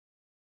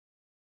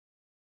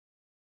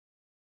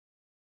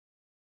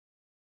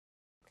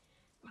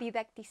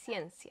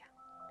Didacticiencia.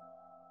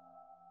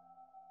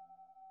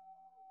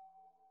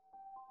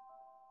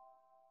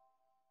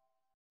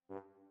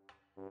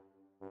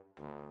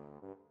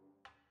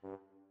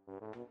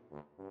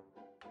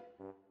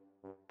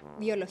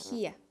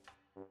 Biología.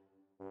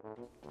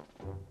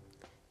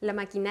 La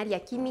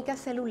maquinaria química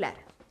celular.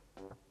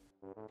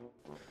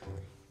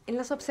 En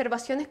las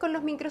observaciones con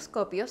los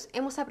microscopios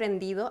hemos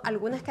aprendido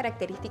algunas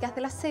características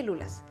de las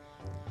células.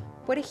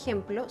 Por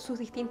ejemplo, sus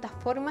distintas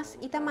formas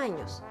y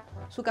tamaños,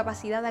 su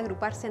capacidad de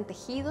agruparse en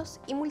tejidos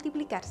y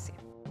multiplicarse.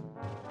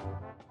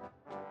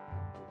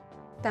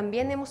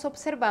 También hemos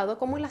observado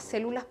cómo las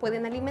células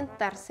pueden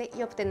alimentarse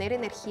y obtener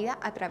energía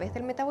a través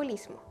del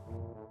metabolismo.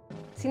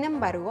 Sin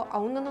embargo,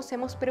 aún no nos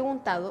hemos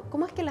preguntado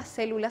cómo es que las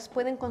células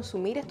pueden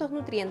consumir estos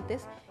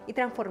nutrientes y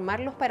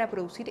transformarlos para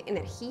producir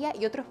energía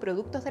y otros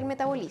productos del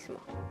metabolismo.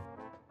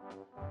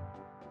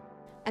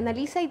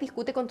 Analiza y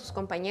discute con tus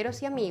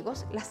compañeros y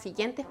amigos las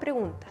siguientes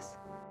preguntas.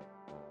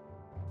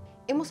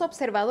 Hemos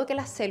observado que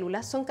las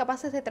células son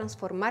capaces de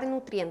transformar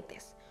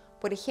nutrientes,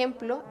 por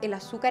ejemplo, el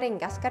azúcar en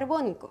gas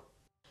carbónico.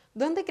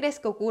 ¿Dónde crees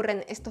que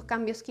ocurren estos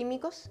cambios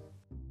químicos?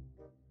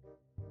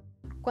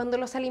 Cuando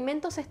los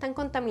alimentos están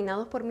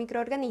contaminados por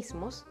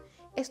microorganismos,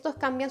 estos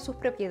cambian sus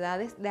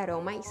propiedades de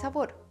aroma y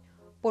sabor.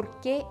 ¿Por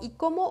qué y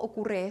cómo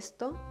ocurre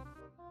esto?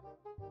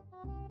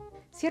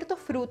 Ciertos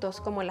frutos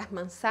como las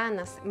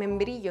manzanas,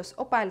 membrillos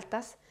o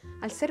paltas,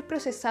 al ser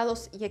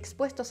procesados y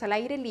expuestos al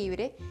aire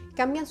libre,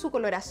 cambian su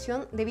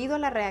coloración debido a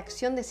la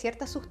reacción de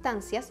ciertas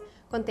sustancias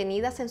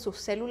contenidas en sus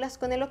células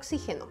con el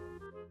oxígeno.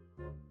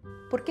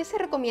 ¿Por qué se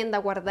recomienda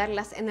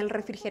guardarlas en el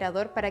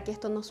refrigerador para que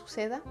esto no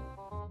suceda?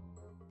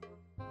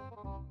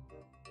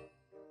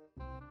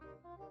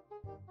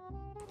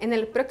 En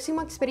el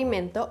próximo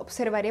experimento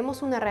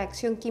observaremos una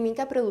reacción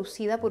química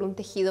producida por un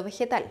tejido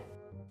vegetal,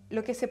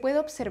 lo que se puede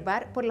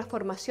observar por la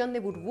formación de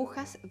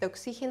burbujas de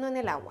oxígeno en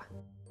el agua.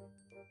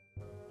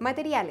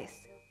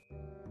 Materiales: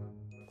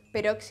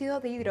 peróxido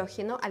de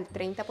hidrógeno al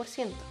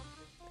 30%,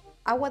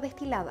 agua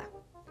destilada,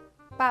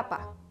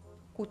 papa,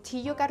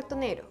 cuchillo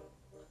cartonero,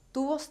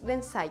 tubos de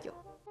ensayo.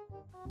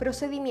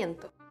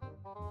 Procedimiento: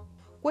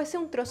 cuece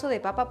un trozo de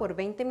papa por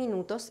 20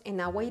 minutos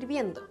en agua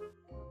hirviendo.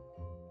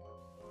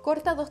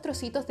 Corta 2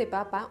 trocitos de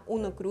papa,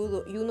 uno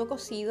crudo y uno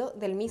cocido,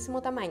 del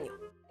mismo tamaño.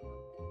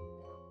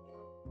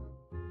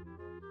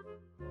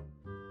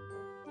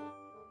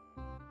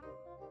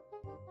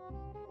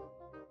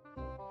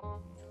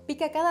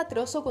 Pica cada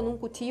trozo con un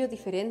cuchillo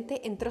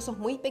diferente en trozos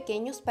muy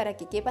pequeños para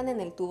que quepan en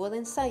el tubo de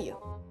ensayo.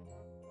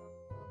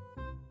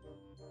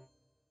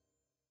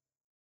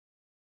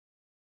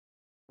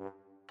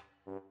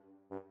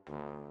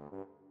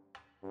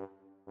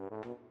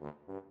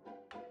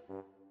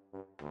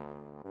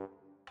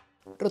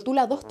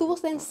 Rotula 2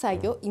 tubos de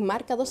ensayo y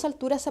marca 2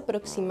 alturas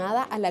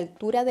aproximadas a la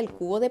altura del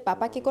cubo de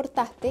papa que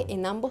cortaste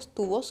en ambos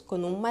tubos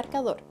con un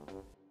marcador.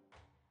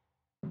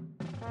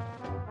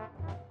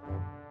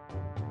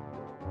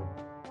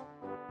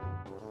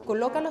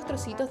 Coloca los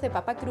trocitos de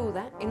papa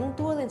cruda en un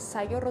tubo de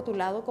ensayo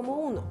rotulado como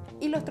 1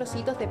 y los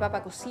trocitos de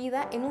papa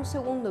cocida en un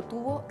segundo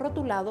tubo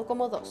rotulado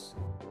como 2.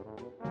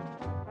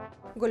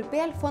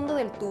 Golpea el fondo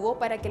del tubo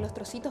para que los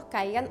trocitos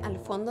caigan al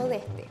fondo de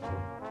este.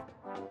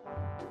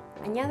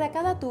 Añade a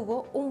cada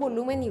tubo un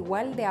volumen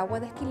igual de agua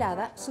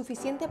destilada,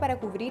 suficiente para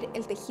cubrir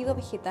el tejido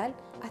vegetal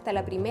hasta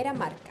la primera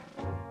marca.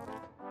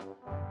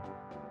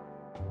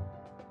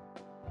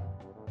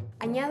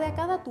 Añade a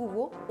cada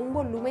tubo un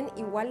volumen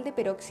igual de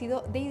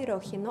peróxido de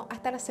hidrógeno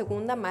hasta la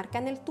segunda marca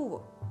en el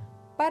tubo.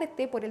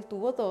 Parte por el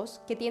tubo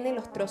 2, que tiene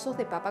los trozos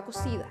de papa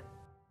cocida.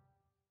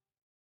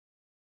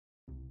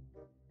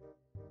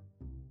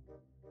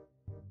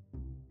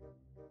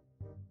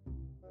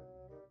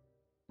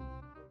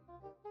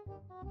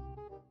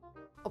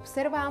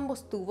 Observa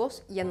ambos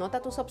tubos y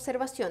anota tus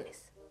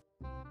observaciones.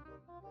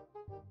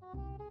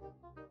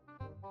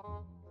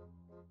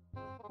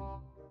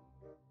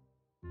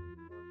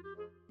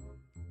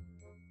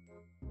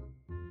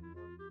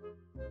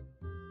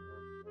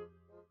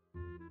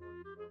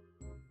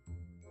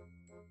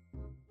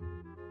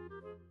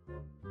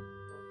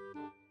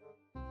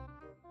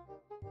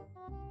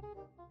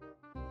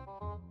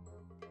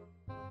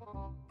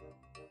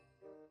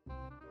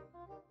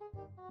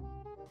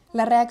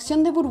 La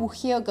reacción de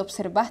burbujeo que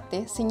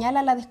observaste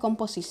señala la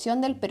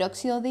descomposición del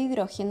peróxido de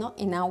hidrógeno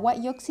en agua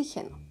y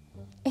oxígeno.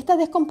 Esta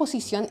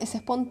descomposición es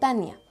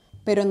espontánea,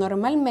 pero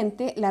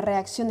normalmente la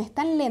reacción es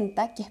tan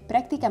lenta que es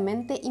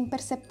prácticamente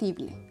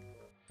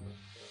imperceptible.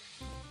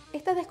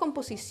 Esta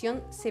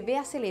descomposición se ve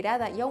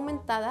acelerada y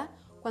aumentada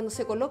cuando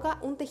se coloca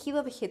un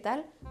tejido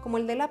vegetal como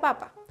el de la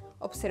papa,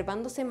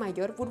 observándose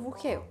mayor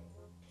burbujeo.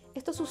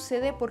 Esto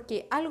sucede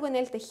porque algo en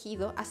el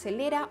tejido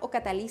acelera o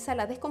cataliza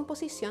la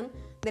descomposición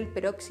del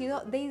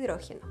peróxido de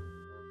hidrógeno.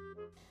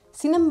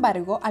 Sin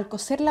embargo, al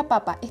cocer la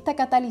papa, esta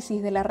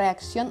catálisis de la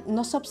reacción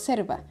no se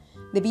observa,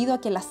 debido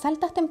a que las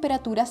altas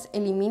temperaturas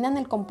eliminan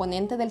el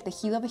componente del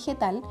tejido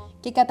vegetal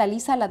que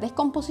cataliza la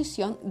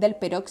descomposición del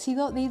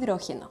peróxido de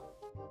hidrógeno.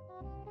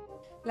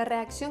 La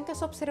reacción que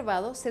has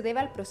observado se debe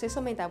al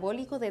proceso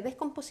metabólico de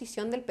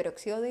descomposición del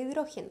peróxido de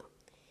hidrógeno,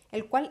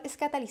 el cual es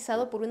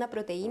catalizado por una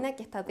proteína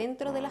que está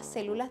dentro de las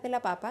células de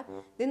la papa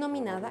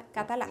denominada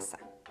catalasa.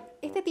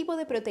 Este tipo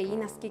de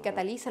proteínas que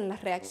catalizan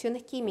las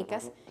reacciones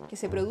químicas que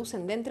se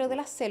producen dentro de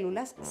las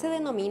células se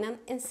denominan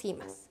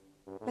enzimas.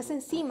 Las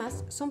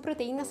enzimas son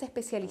proteínas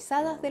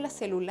especializadas de la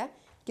célula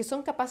que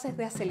son capaces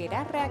de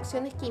acelerar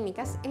reacciones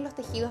químicas en los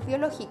tejidos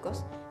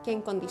biológicos que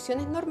en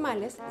condiciones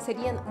normales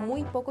serían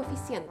muy poco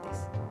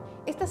eficientes.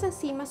 Estas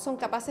enzimas son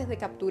capaces de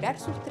capturar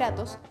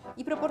sustratos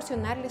y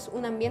proporcionarles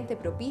un ambiente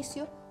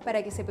propicio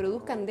para que se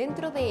produzcan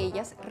dentro de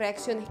ellas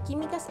reacciones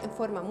químicas en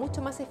forma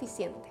mucho más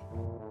eficiente.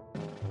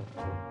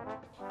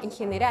 En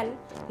general,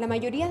 la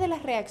mayoría de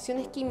las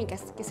reacciones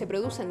químicas que se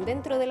producen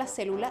dentro de la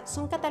célula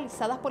son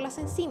catalizadas por las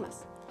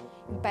enzimas.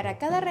 Y para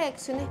cada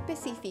reacción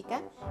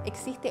específica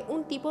existe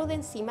un tipo de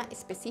enzima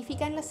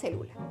específica en la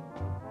célula.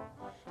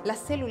 Las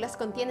células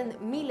contienen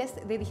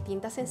miles de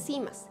distintas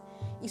enzimas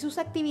y sus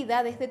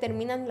actividades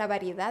determinan la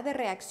variedad de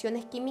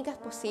reacciones químicas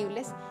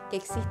posibles que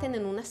existen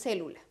en una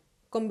célula,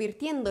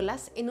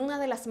 convirtiéndolas en una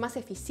de las más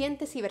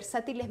eficientes y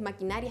versátiles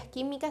maquinarias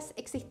químicas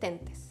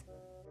existentes.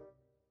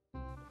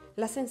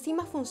 Las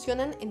enzimas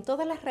funcionan en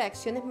todas las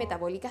reacciones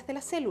metabólicas de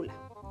la célula.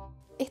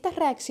 Estas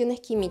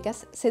reacciones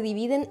químicas se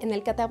dividen en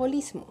el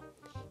catabolismo,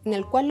 en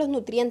el cual los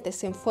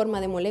nutrientes en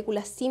forma de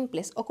moléculas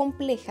simples o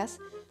complejas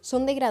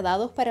son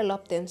degradados para la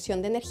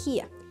obtención de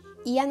energía,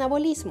 y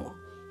anabolismo,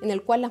 en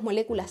el cual las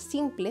moléculas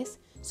simples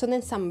son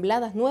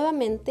ensambladas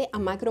nuevamente a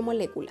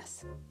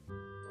macromoléculas.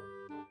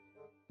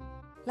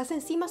 Las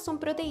enzimas son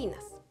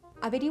proteínas.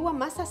 Averigua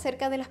más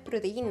acerca de las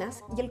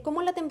proteínas y el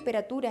cómo la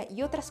temperatura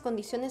y otras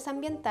condiciones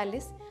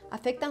ambientales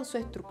afectan su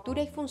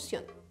estructura y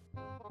función.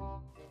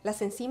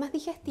 Las enzimas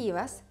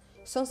digestivas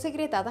son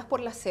secretadas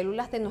por las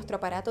células de nuestro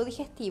aparato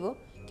digestivo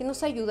que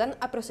nos ayudan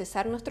a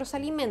procesar nuestros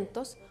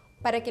alimentos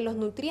para que los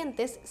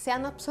nutrientes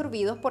sean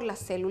absorbidos por las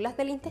células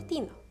del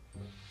intestino.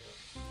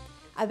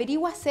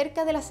 Averigua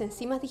acerca de las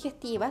enzimas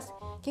digestivas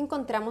que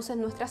encontramos en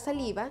nuestra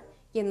saliva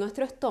y en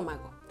nuestro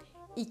estómago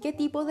y qué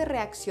tipo de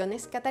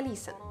reacciones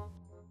catalizan.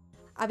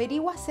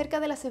 Averigua acerca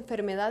de las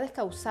enfermedades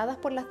causadas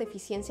por las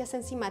deficiencias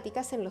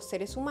enzimáticas en los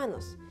seres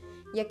humanos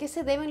y a qué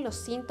se deben los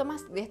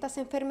síntomas de estas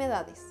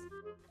enfermedades.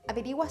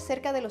 Averigua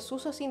acerca de los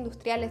usos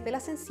industriales de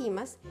las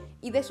enzimas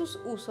y de sus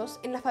usos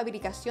en la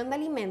fabricación de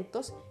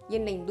alimentos y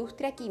en la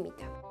industria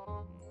química.